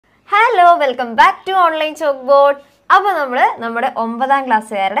Hello, welcome back to Online Chalkboard. Now, we will നമ്മുടെ 9th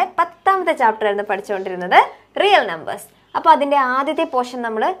ക്ലാസ്സുകാരുടെ 10th chapter എന്ന് പഠിച്ചുകൊണ്ടിരുന്നത് real numbers. അപ്പോൾ അതിന്റെ ആദ്യത്തെ പോർഷൻ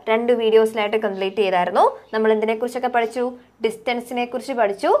നമ്മൾ രണ്ട് വീഡിയോസിലായിട്ട് കംപ്ലീറ്റ് ചെയ്തായിരുന്നു. നമ്മൾ എന്തിനെക്കുറിച്ചൊക്കെ പഠിച്ചു? ഡിസ്റ്റൻസിനെ കുറിച്ച്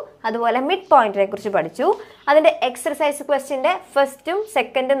പഠിച്ചു, അതുപോലെ മിഡ് പോയിന്റിനെ കുറിച്ച് പഠിച്ചു. അതിന്റെ എക്സർസൈസ് ക്വസ്റ്റ്യന്റെ ഫസ്റ്റും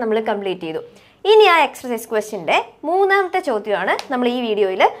സെക്കൻഡും നമ്മൾ കംപ്ലീറ്റ് ചെയ്തു. ഇനി ആ എക്സർസൈസ് ക്വസ്റ്റ്യന്റെ മൂന്നാമത്തെ ചോദ്യമാണ് നമ്മൾ ഈ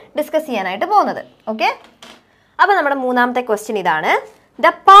വീഡിയോയിൽ ഡിസ്കസ് ചെയ്യാനായിട്ട് പോകുന്നത്. ഓക്കേ? അപ്പോൾ നമ്മുടെ മൂന്നാമത്തെ ക്വസ്റ്റ്യൻ ഇതാണ്.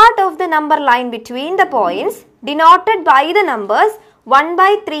 The part of the number line between the points denoted by the numbers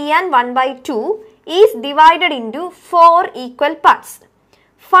 1/3 and 1/2 is divided into 4 equal parts.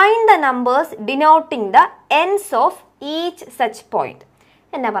 Find the numbers denoting the ends of each such point.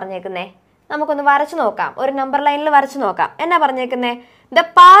 എന്നാ പറഞ്ഞേക്കുന്നേ? നമുക്കൊന്ന് വരച്ചു നോക്കാം. ഒരു number ലൈനിൽ വരച്ചു നോക്കാം. എന്നാ പറഞ്ഞേക്കുന്നേ? The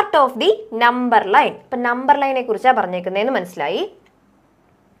part of the number line. ഇപ്പം നമ്പർ ലൈനെ കുറിച്ചാണ് പറഞ്ഞേക്കുന്നതെന്ന് മനസ്സിലായി.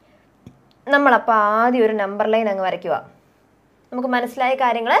 നമ്മളപ്പോൾ ആദ്യം ഒരു നമ്പർ ലൈൻ അങ്ങ് വരയ്ക്കുക. നമുക്ക് മനസ്സിലായ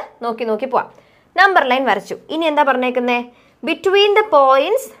കാര്യങ്ങൾ നോക്കി പോവാം. നമ്പർ ലൈൻ വരച്ചു. ഇനി എന്താ പറഞ്ഞേക്കുന്നേ? Between the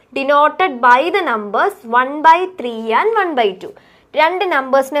points denoted by the numbers 1/3 and 1/2. രണ്ട്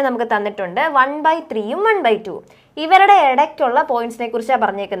നമ്പേഴ്സിനെ നമുക്ക് തന്നിട്ടുണ്ട്, 1/3 ഉം 1/2. ഇവരുടെ ഇടയ്ക്കുള്ള പോയിന്റ്സിനെ കുറിച്ചാണ്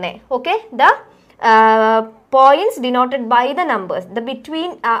പറഞ്ഞേക്കുന്നത്. Okay, the points denoted by the numbers, the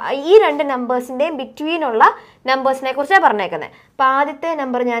between, ഈ രണ്ട് നമ്പേഴ്സിൻ്റെയും ബിറ്റ്വീൻ ഉള്ള നമ്പേഴ്സിനെ കുറിച്ചാണ് പറഞ്ഞേക്കുന്നത്. അപ്പോൾ ആദ്യത്തെ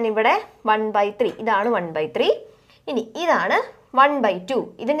നമ്പർ ഞാൻ ഇവിടെ 1/3, ഇതാണ് 1/3. ഇനി ഇതാണ് 1/2.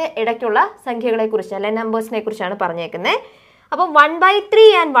 ഇതിൻ്റെ ഇടയ്ക്കുള്ള സംഖ്യകളെ കുറിച്ച് അല്ലെ നമ്പേഴ്സിനെ കുറിച്ചാണ് പറഞ്ഞേക്കുന്നത്. അപ്പോൾ 1/3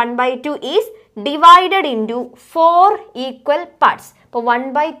 and 1/2 is divided into 4 equal parts. അപ്പോൾ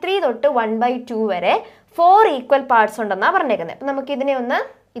 1/3 തൊട്ട് 1/2 വരെ 4 ഈക്വൽ പാർട്സ് ഉണ്ടെന്നാണ് പറഞ്ഞേക്കുന്നത്. അപ്പം നമുക്ക് ഇതിനെ ഒന്ന്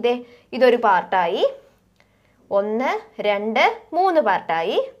ഇതൊരു പാർട്ടായി, 1, 2, 3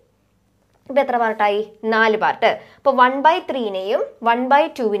 പാർട്ടായി. ഇപ്പം എത്ര പാർട്ടായി? 4 പാർട്ട്. അപ്പോൾ 1/3നെയും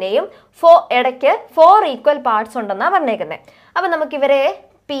 1/2വിനെയും ഇടയ്ക്ക് 4 ഈക്വൽ പാർട്സ് ഉണ്ടെന്നാണ് പറഞ്ഞേക്കുന്നത്. അപ്പം നമുക്കിവരെ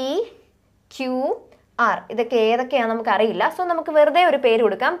P, Q, R ഇതൊക്കെ ഏതൊക്കെയാണെന്ന് നമുക്ക് അറിയില്ല. സോ നമുക്ക് വെറുതെ ഒരു പേര്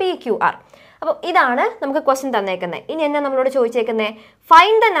കൊടുക്കാം, PQR. അപ്പോൾ ഇതാണ് നമുക്ക് ക്വസ്റ്റ്യൻ തന്നേക്കുന്നത്. ഇനി എന്നാ നമ്മളോട് ചോദിച്ചേക്കുന്നത്?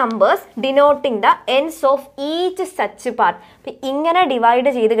 Find the numbers denoting the ends of each such part. അപ്പം ഇങ്ങനെ ഡിവൈഡ്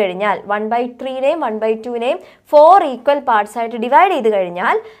ചെയ്ത് കഴിഞ്ഞാൽ 1/3നെയും 1/2വിനെയും 4 ഈക്വൽ പാർട്സ് ആയിട്ട് ഡിവൈഡ് ചെയ്ത്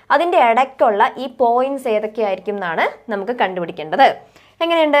കഴിഞ്ഞാൽ അതിൻ്റെ ഇടയ്ക്കുള്ള ഈ പോയിന്റ്സ് ഏതൊക്കെയായിരിക്കും എന്നാണ് നമുക്ക് കണ്ടുപിടിക്കേണ്ടത്.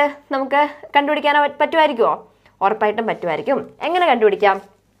 എങ്ങനെയുണ്ട്? നമുക്ക് കണ്ടുപിടിക്കാൻ പറ്റുമായിരിക്കുമോ? ഉറപ്പായിട്ടും പറ്റുമായിരിക്കും. എങ്ങനെ കണ്ടുപിടിക്കാം?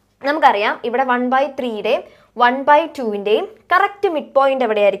 നമുക്കറിയാം ഇവിടെ 1/3യുടെയും 1/2വിൻ്റെയും കറക്റ്റ് മിഡ് പോയിന്റ്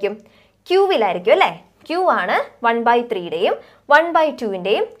എവിടെയായിരിക്കും? ക്യൂവിലായിരിക്കും അല്ലേ? ക്യൂ ആണ് 1/3യുടെയും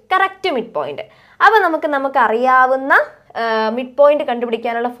 1/2വിൻ്റെയും കറക്റ്റ് മിഡ് പോയിന്റ്. അപ്പോൾ നമുക്ക് അറിയാവുന്ന മിഡ് പോയിന്റ്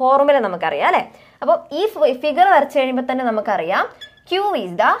കണ്ടുപിടിക്കാനുള്ള ഫോർമുല നമുക്കറിയാം അല്ലേ? അപ്പോൾ ഈ ഫിഗർ വരച്ച് കഴിയുമ്പോൾ തന്നെ നമുക്കറിയാം ക്യൂ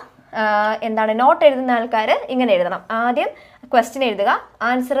ഈസ് ദ എന്താണ്. നോട്ട് എഴുതുന്ന ആൾക്കാർ ഇങ്ങനെ എഴുതണം. ആദ്യം ക്വസ്റ്റ്യൻ എഴുതുക,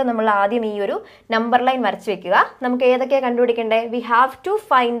 ആൻസർ നമ്മൾ ആദ്യം ഈ ഒരു നമ്പർ ലൈൻ വരച്ച് വെക്കുക. നമുക്ക് ഏതൊക്കെയാണ് കണ്ടുപിടിക്കേണ്ടേ? We have to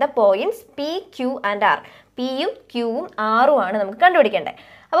find the points P, Q and R. പിയും ക്യൂവും ആറും ആണ് നമുക്ക് കണ്ടുപിടിക്കേണ്ടത്.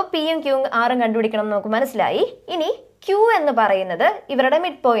 അപ്പോൾ പിയും ക്യൂവും ആറും കണ്ടുപിടിക്കണം എന്ന് നമുക്ക് മനസ്സിലായി. ഇനി ക്യൂ എന്ന് പറയുന്നത് ഇവരുടെ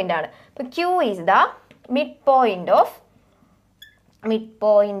മിഡ് പോയിന്റ് ആണ്. അപ്പോൾ Q is the mid point of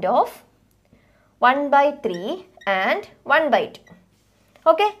 1/3 and 1/2.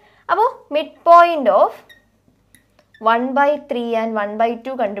 Okay, അപ്പോൾ മിഡ് പോയിന്റ് ഓഫ് 1/3 ആൻഡ്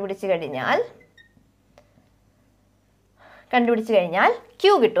 1/2 കണ്ടുപിടിച്ച് കഴിഞ്ഞാൽ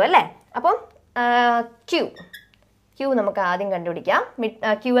ക്യൂ കിട്ടും അല്ലേ? അപ്പം ക്യൂ നമുക്ക് ആദ്യം കണ്ടുപിടിക്കാം.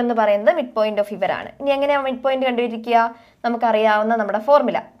 ക്യൂ എന്ന് പറയുന്നത് മിഡ് പോയിന്റ് ഓഫ് ഇവരാണ്. ഇനി എങ്ങനെയാണ് മിഡ് പോയിന്റ് കണ്ടുപിടിക്കുക? നമുക്കറിയാവുന്ന നമ്മുടെ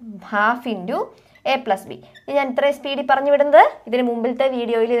ഫോർമുല ½ ഇൻറ്റു A + B. ഞാൻ ഇത്രയും സ്പീഡിൽ പറഞ്ഞു വിടുന്നത് ഇതിന് മുമ്പിലത്തെ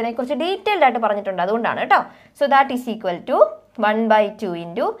വീഡിയോയിൽ ഇതിനെക്കുറിച്ച് ഡീറ്റെയിൽഡ് ആയിട്ട് പറഞ്ഞിട്ടുണ്ട്, അതുകൊണ്ടാണ് കേട്ടോ. So that is equal to 1/2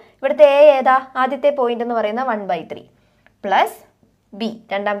 into ഇവിടുത്തെ A ഏതാ? ആദ്യത്തെ പോയിന്റ് എന്ന് പറയുന്നത് 1/3 പ്ലസ് B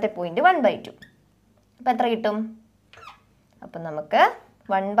രണ്ടാമത്തെ പോയിന്റ് 1/2. അപ്പം എത്ര കിട്ടും? അപ്പം നമുക്ക്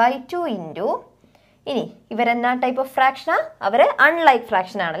 1/2 ഇൻറ്റു, ഇനി ഇവരെന്നാ type of ഫ്രാക്ഷനാ? Our unlike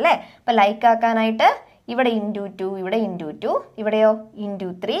fraction ആണല്ലേ? അപ്പം ലൈക്ക് ആക്കാനായിട്ട് ഇവിടെ *2, ഇവിടെ *2, ഇവിടെയോ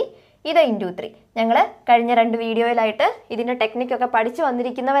 *3, ഇത് *3. ഞങ്ങൾ കഴിഞ്ഞ 2 വീഡിയോയിലായിട്ട് ഇതിൻ്റെ ടെക്നിക്കൊക്കെ പഠിച്ചു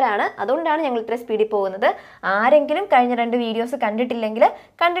വന്നിരിക്കുന്നവരാണ്, അതുകൊണ്ടാണ് ഞങ്ങൾ ഇത്ര സ്പീഡിൽ പോകുന്നത്. ആരെങ്കിലും കഴിഞ്ഞ 2 വീഡിയോസ് കണ്ടിട്ടില്ലെങ്കിൽ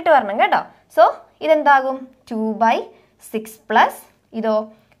കണ്ടിട്ട് വരണം കേട്ടോ. സോ ഇതെന്താകും? 2/6 പ്ലസ് ഇതോ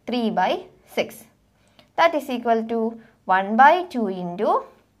 3/6. That is equal to 1/2 into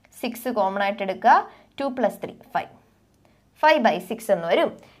 6 common ആയിട്ട് എടുക്കുക, 2 + 3 5. 5/6 എന്ന്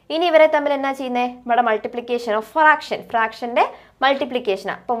വരും. ഇനി ഇവരെ തമ്മിൽ എന്നാ ചെയ്യുന്നത്? ഇവിടെ മൾട്ടിപ്ലിക്കേഷൻ ഓഫ് ഫ്രാക്ഷൻ്റെ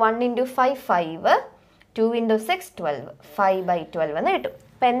മൾട്ടിപ്ലിക്കേഷനാണ്. അപ്പോൾ 1 × 5 5, 2 × 6 12, 5/12 എന്ന് കിട്ടും.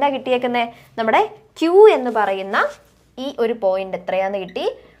 അപ്പം എന്താ കിട്ടിയേക്കുന്നത്? നമ്മുടെ ക്യൂ എന്ന് പറയുന്ന ഈ ഒരു പോയിന്റ് എത്രയാന്ന് കിട്ടി?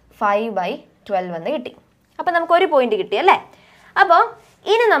 5/12 എന്ന് കിട്ടി. അപ്പം നമുക്ക് ഒരു പോയിന്റ് കിട്ടി അല്ലേ? അപ്പോൾ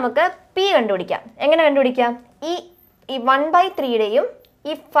ഇനി നമുക്ക് P കണ്ടുപിടിക്കാം. എങ്ങനെ കണ്ടുപിടിക്കാം? ഈ 1/3യുടെയും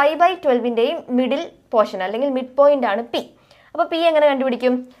ഈ 5/12ൻ്റെയും മിഡിൽ പോർഷൻ അല്ലെങ്കിൽ മിഡ് പോയിന്റ് ആണ് പി. അപ്പോൾ പി എങ്ങനെ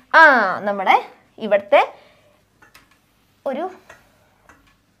കണ്ടുപിടിക്കും? നമ്മുടെ ഇവിടുത്തെ ഒരു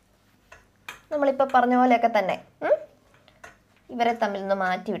നമ്മളിപ്പോൾ പറഞ്ഞ പോലെയൊക്കെ തന്നെ ഇവരെ തമ്മിൽ നിന്ന്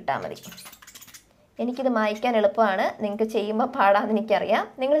മാറ്റി വിട്ടാൽ മതി. എനിക്കിത് മായ്ക്കാൻ എളുപ്പമാണ്, നിങ്ങൾക്ക് ചെയ്യുമ്പോൾ പാടാന്ന് എനിക്കറിയാം.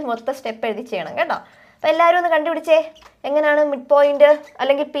 നിങ്ങൾ മൊത്തം സ്റ്റെപ്പ് എഴുതി ചെയ്യണം കേട്ടോ. അപ്പോൾ എല്ലാവരും ഒന്ന് കണ്ടുപിടിച്ചേ, എങ്ങനെയാണ് മിഡ് പോയിന്റ്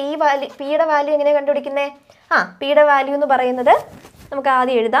അല്ലെങ്കിൽ പിയുടെ വാല്യൂ എങ്ങനെയാണ് കണ്ടുപിടിക്കുന്നത്? പിയുടെ വാല്യൂ എന്ന് പറയുന്നത് നമുക്ക്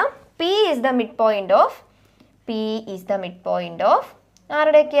ആദ്യം എഴുതാം. P is the mid point of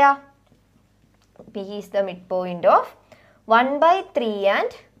ആരുടെയൊക്കെയാ? P is the mid point of 1/3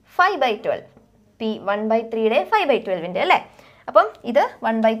 and 5/12. P 1/3യുടെ 5/12ൻ്റെ അല്ലേ? അപ്പം ഇത്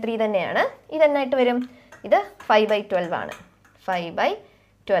 1/3 തന്നെയാണ്. ഇതെന്നായിട്ട് വരും? ഇത് 5/12 ആണ്.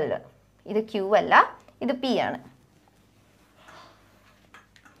 5/12. ഇത് ക്യൂ അല്ല, ഇത് പി ആണ്.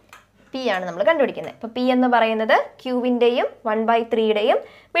 പി ആണ് നമ്മൾ കണ്ടുപിടിക്കുന്നത്. അപ്പോൾ പി എന്ന് പറയുന്നത് ക്യൂവിൻ്റെയും 1/3യുടെയും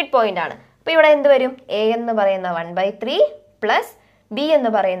മിഡ് പോയിന്റ് ആണ്. അപ്പോൾ ഇവിടെ എന്ത് വരും? എ എന്ന് പറയുന്ന 1/3 പ്ലസ് ബി എന്ന്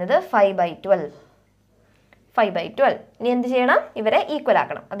പറയുന്നത് 5/12. ഇനി എന്ത് ചെയ്യണം? ഇവരെ ഈക്വൽ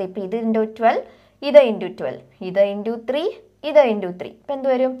ആക്കണം. അതിപ്പോൾ ഇത് ഇൻറ്റു 12, ഇത് ഇൻറ്റു 12, ഇത് ഇൻറ്റു 3, ഇത് ഇൻറ്റു 3. ഇപ്പം എന്ത്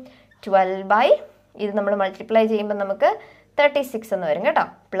വരും? 12 ഇത് നമ്മൾ മൾട്ടിപ്ലൈ ചെയ്യുമ്പോൾ നമുക്ക് 36 എന്ന് വരും കേട്ടോ.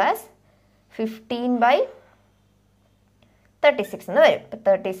 പ്ലസ് 15/36 എന്ന് വരും. ഇപ്പം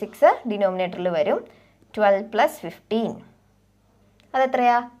 36 ഡിനോമിനേറ്ററിൽ വരും. 12 പ്ലസ് 15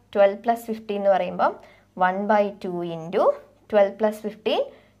 അതെത്രയാ? 12 പ്ലസ് 15 എന്ന് പറയുമ്പം 1/2 into 12 plus 15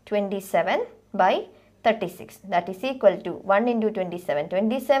 27/36. That is equal to 1 into 27.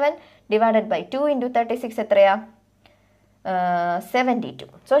 27 divided by 2 into 36 എത്രയാ? 72.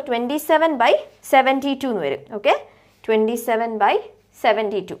 സോ 27/72 എന്ന് വരും. ഓക്കെ,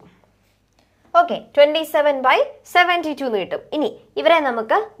 27/72. ഓക്കെ, 27/72 എന്ന് കിട്ടും. ഇനി ഇവരെ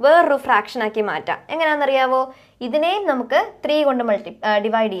നമുക്ക് വേറൊരു ഫ്രാക്ഷൻ ആക്കി മാറ്റാം. എങ്ങനെയാണെന്നറിയാവോ? ഇതിനെ നമുക്ക് 3 കൊണ്ട്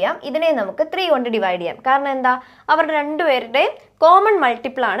ഡിവൈഡ് ചെയ്യാം, ഇതിനെ നമുക്ക് 3 കൊണ്ട് ഡിവൈഡ് ചെയ്യാം. കാരണം എന്താ? അവരുടെ രണ്ടുപേരുടെയും കോമൺ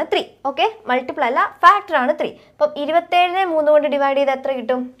മൾട്ടിപ്പിൾ ആണ് 3. ഓക്കെ, മൾട്ടിപ്പിൾ അല്ല, ഫാക്ടർ ആണ് 3. അപ്പം 27നെ 3 കൊണ്ട് ഡിവൈഡ് ചെയ്ത് എത്ര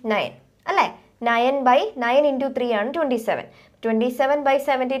കിട്ടും? 9 അല്ലേ? 9/9 ഇൻറ്റു 3 ആണ് 27.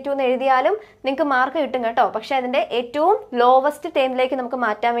 27/72 എന്ന് എഴുതിയാലും നിങ്ങൾക്ക് മാർക്ക് കിട്ടും കേട്ടോ. പക്ഷേ അതിൻ്റെ ഏറ്റവും ലോവസ്റ്റ് ടേമിലേക്ക് നമുക്ക്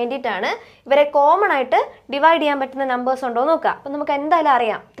മാറ്റാൻ വേണ്ടിയിട്ടാണ്. ഇവരെ കോമൺ ആയിട്ട് ഡിവൈഡ് ചെയ്യാൻ പറ്റുന്ന നമ്പേഴ്സ് ഉണ്ടോ നോക്കുക. അപ്പം നമുക്ക് എന്തായാലും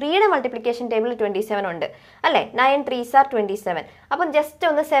അറിയാം 3യുടെ മൾട്ടിപ്ലിക്കേഷൻ ടേബിളിൽ 27 ഉണ്ട് അല്ലേ? 9 3s are 27. അപ്പം ജസ്റ്റ്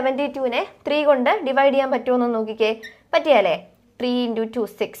ഒന്ന് 72നെ 3 കൊണ്ട് ഡിവൈഡ് ചെയ്യാൻ പറ്റുമോ എന്ന് നോക്കിക്കേ. പറ്റിയാലേ? 3 ഇൻറ്റു 2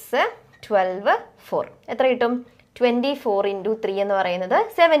 6, 12 4 എത്ര കിട്ടും? 24 ഇൻറ്റു 3 എന്ന് പറയുന്നത്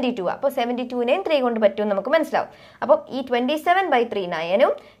 72. അപ്പോൾ 72നെയും 3 കൊണ്ട് പറ്റുമെന്ന് നമുക്ക് മനസ്സിലാവും. അപ്പം ഈ 27/3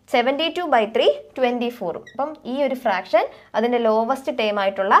 9ഉം 72/3 24ഉം. അപ്പം ഈ ഒരു ഫ്രാക്ഷൻ അതിൻ്റെ ലോവസ്റ്റ് ടേം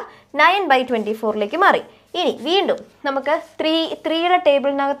ആയിട്ടുള്ള 9/24ലേക്ക് മാറി. ഇനി വീണ്ടും നമുക്ക് 3യുടെ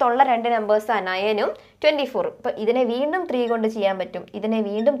ടേബിളിനകത്തുള്ള 2 നമ്പേഴ്സാണ് 9ഉം 24ഉം. അപ്പം ഇതിനെ വീണ്ടും 3 കൊണ്ട് ചെയ്യാൻ പറ്റും, ഇതിനെ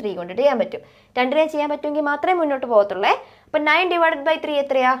വീണ്ടും 3 കൊണ്ട് ചെയ്യാൻ പറ്റും. രണ്ടിനെ ചെയ്യാൻ പറ്റുമെങ്കിൽ മാത്രമേ മുന്നോട്ട് പോകത്തുള്ളേ. അപ്പം 9 ഡിവൈഡഡ് ബൈ 3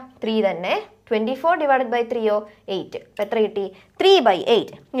 എത്രയാ? 3 തന്നെ. 24 ഡിവൈഡഡ് ബൈ 3യോ? 8. അപ്പം എത്ര കിട്ടി? 3/8.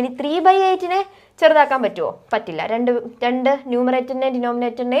 ഇനി 3/8നെ ചെറുതാക്കാൻ പറ്റുമോ? പറ്റില്ല. രണ്ട് ന്യൂമറേറ്ററിനെയും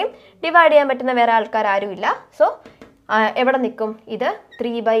ഡിനോമിനേറ്ററിനെയും ഡിവൈഡ് ചെയ്യാൻ പറ്റുന്ന വേറെ ആൾക്കാർ ആരുമില്ല. സോ എവിടെ നിൽക്കും? ഇത്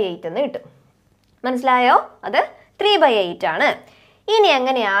 3/8 എന്ന് കിട്ടും. മനസ്സിലായോ? അത് 3/8 ആണ്. ഇനി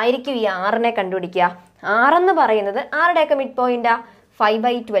എങ്ങനെ ആയിരിക്കും ഈ 6നെ കണ്ടുപിടിക്കുക? 6 എന്ന് പറയുന്നത് ആരുടെയൊക്കെ മിഡ് പോയിന്റാ?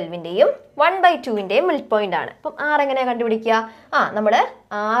 5/12ൻ്റെയും 1/2ൻ്റെയും മിഡ് പോയിന്റ് ആണ്. അപ്പം 6 എങ്ങനെയാണ് കണ്ടുപിടിക്കുക? നമ്മൾ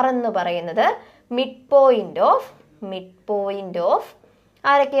 6 എന്ന് പറയുന്നത് മിഡ് പോയിന്റ് ഓഫ്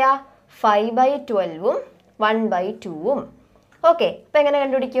ആരൊക്കെയാ? 5/12ഉം 1/2ഉം. ഓക്കെ, അപ്പം എങ്ങനെ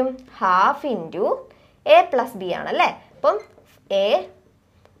കണ്ടുപിടിക്കും? Half into A plus B ആണല്ലേ? അപ്പം എ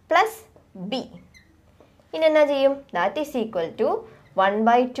പ്ലസ് ബി. ഇനി എന്നാ ചെയ്യും? That is equal to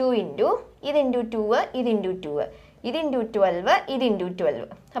 1/2 into ഇത് ഇൻറ്റു 2, ഇത് ഇൻറ്റു 2, ഇത് ഇൻറ്റു 12, ഇത് ഇൻറ്റു 12.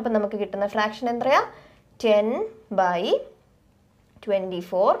 അപ്പം നമുക്ക് കിട്ടുന്ന ഫ്രാക്ഷൻ എത്രയാ?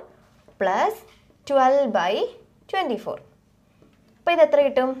 10/24 പ്ലസ് 12/24. അപ്പോൾ ഇത് എത്ര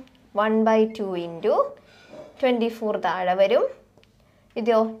കിട്ടും? 1/2 ഇൻറ്റു 24 താഴെ വരും.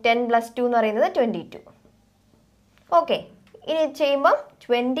 ഇതോ 10 + 2 എന്ന് പറയുന്നത് 22. ഓക്കെ, ഇനി ചെയ്യുമ്പം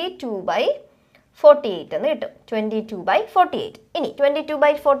 22/48 എന്ന് കിട്ടും. 22/48. ഇനി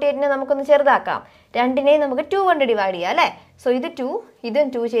 22/48നെ നമുക്കൊന്ന് ചെറുതാക്കാം. രണ്ടിനെയും നമുക്ക് 2 കൊണ്ട് ഡിവൈഡ് ചെയ്യാം അല്ലേ? സോ ഇത് 2, ഇതും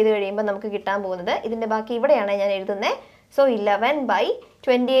 2 ചെയ്ത് കഴിയുമ്പോൾ നമുക്ക് കിട്ടാൻ പോകുന്നത് ഇതിൻ്റെ ബാക്കി ഇവിടെയാണ് ഞാൻ എഴുതുന്നത്. സോ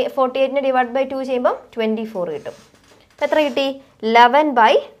 11/48നെ ഡിവൈഡ് ബൈ 2 ചെയ്യുമ്പം 24 കിട്ടും. അപ്പം എത്ര കിട്ടി?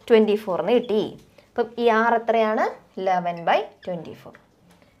 11/24 എന്ന് കിട്ടി. അപ്പം ഈ 6 എത്രയാണ്? 11/24.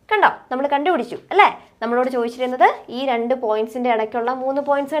 കണ്ടോ? നമ്മൾ കണ്ടുപിടിച്ചു അല്ലേ? നമ്മളോട് ചോദിച്ചിരുന്നത് ഈ 2 പോയിന്റ്സിൻ്റെ ഇടയ്ക്കുള്ള 3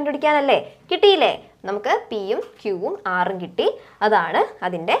 പോയിന്റ്സ് കണ്ടുപിടിക്കാനല്ലേ? കിട്ടിയില്ലേ? നമുക്ക് പിയും ക്യൂവും 6ഉം കിട്ടി. അതാണ്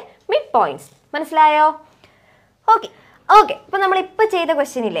അതിൻ്റെ മിഡ് പോയിന്റ്സ്. മനസ്സിലായോ? ഓക്കെ, ഓക്കെ, അപ്പോൾ നമ്മളിപ്പോൾ ചെയ്ത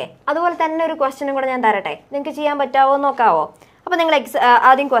ക്വസ്റ്റ്യൻ ഇല്ലേ, അതുപോലെ തന്നെ ഒരു ക്വസ്റ്റ്യനും കൂടെ ഞാൻ തരട്ടെ, നിങ്ങൾക്ക് ചെയ്യാൻ പറ്റാവോ നോക്കാവോ? അപ്പോൾ നിങ്ങൾ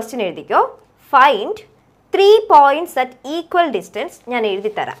ആദ്യം ക്വസ്റ്റ്യൻ എഴുതിക്കോ. Find 3 points at equal distance. ഞാൻ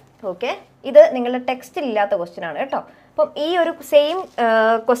എഴുതി തരാം. ഓക്കെ, ഇത് നിങ്ങളുടെ ടെക്സ്റ്റിൽ ഇല്ലാത്ത ക്വസ്റ്റ്യൻ ആണ് കേട്ടോ. അപ്പം ഈ ഒരു സെയിം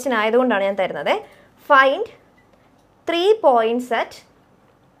ക്വസ്റ്റ്യൻ ആയതുകൊണ്ടാണ് ഞാൻ തരുന്നത്. Find 3 points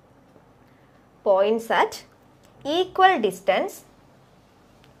at equal distance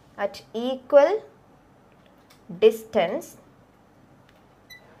at equal distance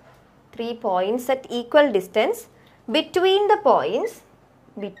 3 points at equal distance between the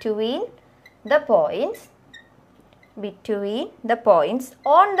points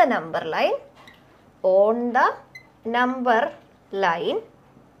on the number line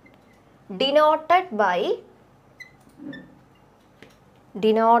denoted by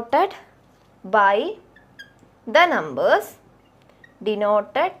the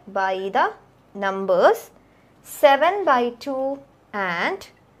numbers 7/2 and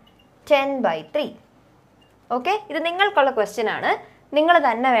 10/3. Okay, ഇത് നിങ്ങൾക്കുള്ള ക്വസ്റ്റ്യൻ ആണ്. നിങ്ങൾ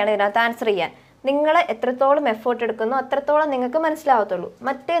തന്നെ വേണം ഇതിനകത്ത് ആൻസർ ചെയ്യാൻ. നിങ്ങൾ എത്രത്തോളം എഫേർട്ട് എടുക്കുന്നോ അത്രത്തോളം നിങ്ങൾക്ക് മനസ്സിലാവത്തുള്ളൂ.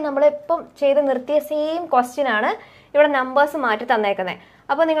 മറ്റേ നമ്മളിപ്പം ചെയ്ത് നിർത്തിയ സെയിം ക്വസ്റ്റ്യൻ ആണ് ഇവിടെ നമ്പേഴ്സ് മാറ്റി തന്നേക്കുന്നത്.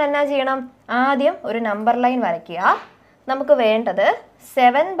 അപ്പോൾ നിങ്ങൾ എന്നാ ചെയ്യണം? ആദ്യം ഒരു നമ്പർ ലൈൻ വരയ്ക്കുക. നമുക്ക് വേണ്ടത്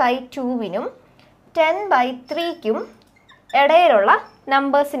 7/2-നും 10/3-ക്കും ഇടയിലുള്ള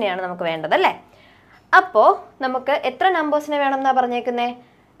നമ്പേഴ്സിനെയാണ് നമുക്ക് വേണ്ടത് അല്ലേ? അപ്പോൾ നമുക്ക് എത്ര നമ്പേഴ്സിനെ വേണം എന്നാ പറഞ്ഞേക്കുന്നത്?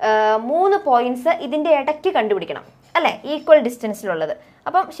 3 പോയിന്റ്സ് ഇതിൻ്റെ ഇടയ്ക്ക് കണ്ടുപിടിക്കണം അല്ലേ, ഈക്വൽ ഡിസ്റ്റൻസിലുള്ളത്.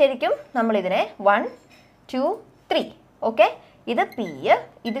 അപ്പം ശരിക്കും നമ്മളിതിനെ 1 2 3. ഓക്കെ, ഇത് P,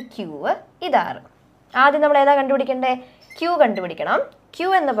 ഇത് Q, ഇത് R. ആദ്യം നമ്മൾ ഏതാ കണ്ടുപിടിക്കണ്ടേ? Q കണ്ടുപിടിക്കണം. Q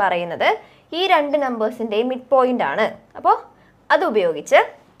എന്ന് പറയുന്നത് ഈ 2 നമ്പേഴ്സിൻ്റെയും മിഡ് പോയിന്റ് ആണ്. അപ്പോൾ അത് ഉപയോഗിച്ച്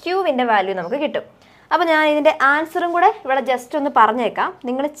Qവിൻ്റെ വാല്യൂ നമുക്ക് കിട്ടും. അപ്പോൾ ഞാൻ ഇതിൻ്റെ ആൻസറും കൂടെ ഇവിടെ ജസ്റ്റ് ഒന്ന് പറഞ്ഞേക്കാം.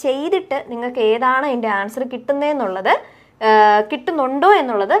 നിങ്ങൾ ചെയ്തിട്ട് നിങ്ങൾക്ക് ഏതാണ് ഇതിൻ്റെ ആൻസർ കിട്ടുന്നുണ്ടോ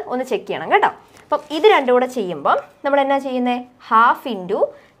എന്നുള്ളത് ഒന്ന് ചെക്ക് ചെയ്യണം കേട്ടോ. അപ്പം ഇത് രണ്ടും കൂടെ ചെയ്യുമ്പം നമ്മൾ എന്നാ ചെയ്യുന്നത്? 1/2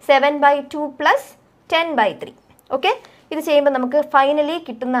 × 7/2 + 10/3. ഓക്കെ, ഇത് ചെയ്യുമ്പോൾ നമുക്ക് ഫൈനലി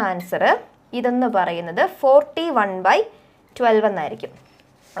കിട്ടുന്ന ആൻസർ ഇതെന്ന് പറയുന്നത് 41/12 എന്നായിരിക്കും.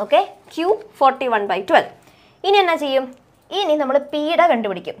 Okay, Q 41/12. ഇനി എന്നാ ചെയ്യും? ഇനി നമ്മൾ Pയുടെ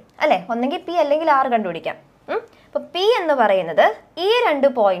കണ്ടുപിടിക്കും അല്ലേ, ഒന്നെങ്കിൽ P അല്ലെങ്കിൽ R കണ്ടുപിടിക്കാം. അപ്പോൾ P എന്ന് പറയുന്നത് ഈ 2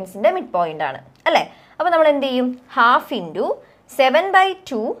 പോയിന്റ്സിൻ്റെ മിഡ് പോയിന്റ് ആണ് അല്ലേ? അപ്പോൾ നമ്മൾ എന്ത് ചെയ്യും? 1/2 ×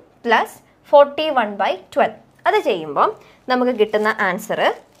 7/2 + 41/12. അത് ചെയ്യുമ്പോൾ നമുക്ക് കിട്ടുന്ന ആൻസർ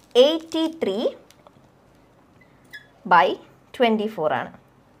 83/24 ആണ്.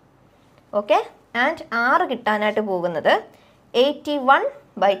 ഓക്കെ, ആൻഡ് R കിട്ടാനായിട്ട് പോകുന്നത്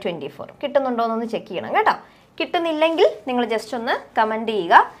 81/24. കിട്ടുന്നുണ്ടോ എന്നൊന്ന് ചെക്ക് ചെയ്യണം കേട്ടോ. കിട്ടുന്നില്ലെങ്കിൽ നിങ്ങൾ ജസ്റ്റ് ഒന്ന് കമൻറ്റ്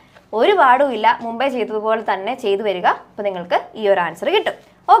ചെയ്യുക. ഒരു പാടുമില്ല, മുമ്പേ ചെയ്തതുപോലെ തന്നെ ചെയ്തു വരിക. അപ്പോൾ നിങ്ങൾക്ക് ഈ ഒരു ആൻസർ കിട്ടും.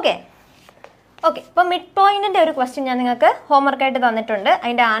 ഓക്കെ, അപ്പോൾ മിഡ് പോയിന്റിൻ്റെ ഒരു ക്വസ്റ്റ്യൻ ഞാൻ നിങ്ങൾക്ക് ഹോംവർക്കായിട്ട് തന്നിട്ടുണ്ട്.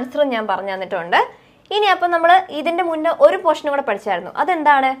 അതിൻ്റെ ആൻസറും ഞാൻ പറഞ്ഞു തന്നിട്ടുണ്ട്. ഇനി അപ്പം നമ്മൾ ഇതിൻ്റെ മുന്നേ ഒരു പോർഷനും കൂടെ പഠിച്ചായിരുന്നു.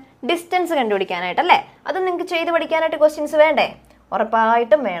 അതെന്താണ്? ഡിസ്റ്റൻസ് കണ്ടുപിടിക്കാനായിട്ടല്ലേ? അത് നിങ്ങൾക്ക് ചെയ്ത് പഠിക്കാനായിട്ട് ക്വസ്റ്റ്യൻസ് വേണ്ടേ?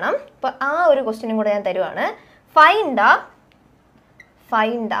 ഉറപ്പായിട്ടും വേണം. അപ്പോൾ ആ ഒരു ക്വസ്റ്റ്യനും കൂടെ ഞാൻ തരുവാണ്. Find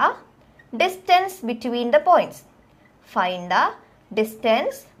the distance between the points. Find the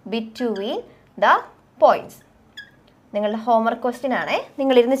distance between the points. നിങ്ങളുടെ ഹോംവർക്ക് ക്വസ്റ്റ്യൻ ആണേ,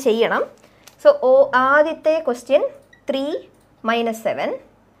 നിങ്ങളിരുന്ന് ചെയ്യണം. സോ ആദ്യത്തെ ക്വസ്റ്റ്യൻ 3 - 7,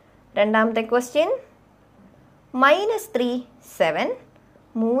 രണ്ടാമത്തെ ക്വസ്റ്റ്യൻ -3 7,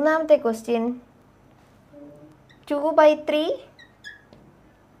 മൂന്നാമത്തെ ക്വസ്റ്റ്യൻ 2/3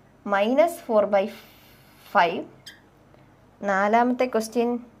 -4/5, നാലാമത്തെ ക്വസ്റ്റ്യൻ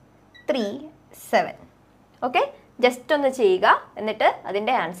 3 7. ഓക്കെ, ജസ്റ്റ് ഒന്ന് ചെയ്യുക, എന്നിട്ട്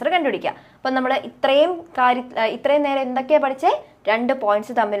അതിൻ്റെ ആൻസർ കണ്ടുപിടിക്കുക. അപ്പം നമ്മൾ ഇത്രയും നേരം എന്തൊക്കെയാണ് പഠിച്ചേ? 2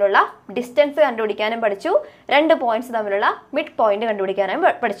 പോയിന്റ്സ് തമ്മിലുള്ള ഡിസ്റ്റൻസ് കണ്ടുപിടിക്കാനും പഠിച്ചു, 2 പോയിന്റ്സ് തമ്മിലുള്ള മിഡ് പോയിന്റ് കണ്ടുപിടിക്കാനും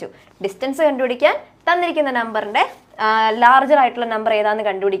പഠിച്ചു. ഡിസ്റ്റൻസ് കണ്ടുപിടിക്കാൻ തന്നിരിക്കുന്ന നമ്പറിൻ്റെ ലാർജർ ആയിട്ടുള്ള നമ്പർ ഏതാണെന്ന്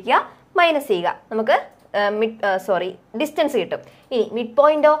കണ്ടുപിടിക്കുക, മൈനസ് ചെയ്യുക, നമുക്ക് ഡിസ്റ്റൻസ് കിട്ടും. ഇനി മിഡ്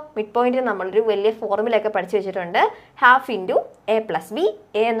പോയിന്റോ? മിഡ് പോയിന്റിന് നമ്മളൊരു വലിയ ഫോർമുലയൊക്കെ പഠിച്ചു വെച്ചിട്ടുണ്ട്. 1/2 × A + B.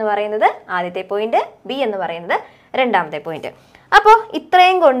 A എന്ന് പറയുന്നത് ആദ്യത്തെ പോയിന്റ്, B എന്ന് പറയുന്നത് രണ്ടാമത്തെ പോയിന്റ്. അപ്പോൾ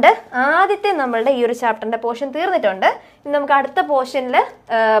ഇത്രയും കൊണ്ട് ആദ്യത്തെ നമ്മളുടെ ഈ ഒരു ചാപ്റ്ററിൻ്റെ പോർഷൻ തീർന്നിട്ടുണ്ട്. ഇനി നമുക്ക് അടുത്ത പോർഷനിൽ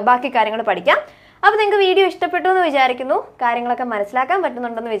ബാക്കി കാര്യങ്ങൾ പഠിക്കാം. അപ്പോൾ നിങ്ങൾക്ക് വീഡിയോ ഇഷ്ടപ്പെട്ടു എന്ന് വിചാരിക്കുന്നു, കാര്യങ്ങളൊക്കെ മനസ്സിലാക്കാൻ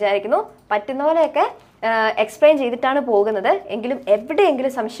പറ്റുന്നുണ്ടെന്ന് വിചാരിക്കുന്നു. പറ്റുന്ന പോലെയൊക്കെ എക്സ്പ്ലെയിൻ ചെയ്തിട്ടാണ് പോകുന്നത്. എങ്കിലും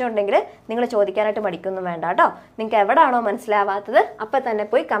എവിടെയെങ്കിലും സംശയം ഉണ്ടെങ്കിൽ നിങ്ങൾ ചോദിക്കാനായിട്ട് മടിക്കൊന്നും വേണ്ട കേട്ടോ. നിങ്ങൾക്ക് എവിടെയാണോ മനസ്സിലാവാത്തത് അപ്പം തന്നെ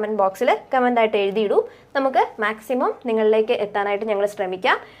പോയി കമൻറ്റ് ബോക്സിൽ കമൻ്റായിട്ട് എഴുതിയിടൂ. നമുക്ക് മാക്സിമം നിങ്ങളിലേക്ക് എത്താനായിട്ട് ഞങ്ങൾ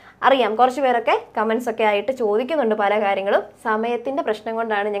ശ്രമിക്കാം. അറിയാം കുറച്ച് പേരൊക്കെ കമൻസ് ഒക്കെ ആയിട്ട് ചോദിക്കുന്നുണ്ട് പല കാര്യങ്ങളും. സമയത്തിൻ്റെ പ്രശ്നം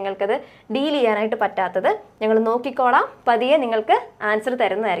കൊണ്ടാണ് ഞങ്ങൾക്കത് ഡീൽ ചെയ്യാനായിട്ട് പറ്റാത്തത്. ഞങ്ങൾ നോക്കിക്കോളാം, പതിയെ നിങ്ങൾക്ക് ആൻസർ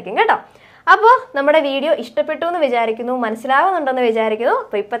തരുന്നതായിരിക്കും കേട്ടോ. അപ്പോൾ നമ്മുടെ വീഡിയോ ഇഷ്ടപ്പെട്ടു എന്ന് വിചാരിക്കുന്നു, മനസ്സിലാവുന്നുണ്ടെന്ന് വിചാരിക്കുന്നു.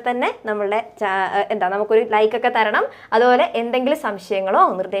 അപ്പോൾ ഇപ്പം തന്നെ നമ്മളുടെ നമുക്കൊരു ലൈക്കൊക്കെ തരണം. അതുപോലെ എന്തെങ്കിലും സംശയങ്ങളോ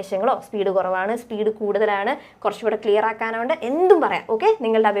നിർദ്ദേശങ്ങളോ, സ്പീഡ് കുറവാണ്, സ്പീഡ് കൂടുതലാണ്, കുറച്ചുകൂടെ ക്ലിയർ ആക്കാനുണ്ട്, എന്തും പറയാം. ഓക്കെ,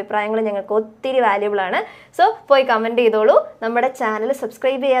 നിങ്ങളുടെ അഭിപ്രായങ്ങൾ ഞങ്ങൾക്ക് ഒത്തിരി വാല്യുബിൾ ആണ്. സോ പോയി കമൻറ്റ് ചെയ്തോളൂ. നമ്മുടെ ചാനൽ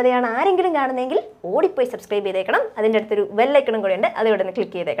സബ്സ്ക്രൈബ് ചെയ്യാതെയാണ് ആരെങ്കിലും കാണുന്നതെങ്കിൽ ഓടിപ്പോയി സബ്സ്ക്രൈബ് ചെയ്തേക്കണം. അതിൻ്റെ അടുത്തൊരു ബെല്ലൈക്കണും കൂടി ഉണ്ട്, അത് ഇവിടെ നിന്ന്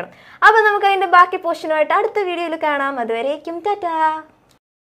ക്ലിക്ക് ചെയ്തേക്കണം. അപ്പോൾ നമുക്ക് അതിൻ്റെ ബാക്കി പോർഷനുമായിട്ട് അടുത്ത വീഡിയോയിൽ കാണാം. അതുവരേക്കും ടാറ്റാ.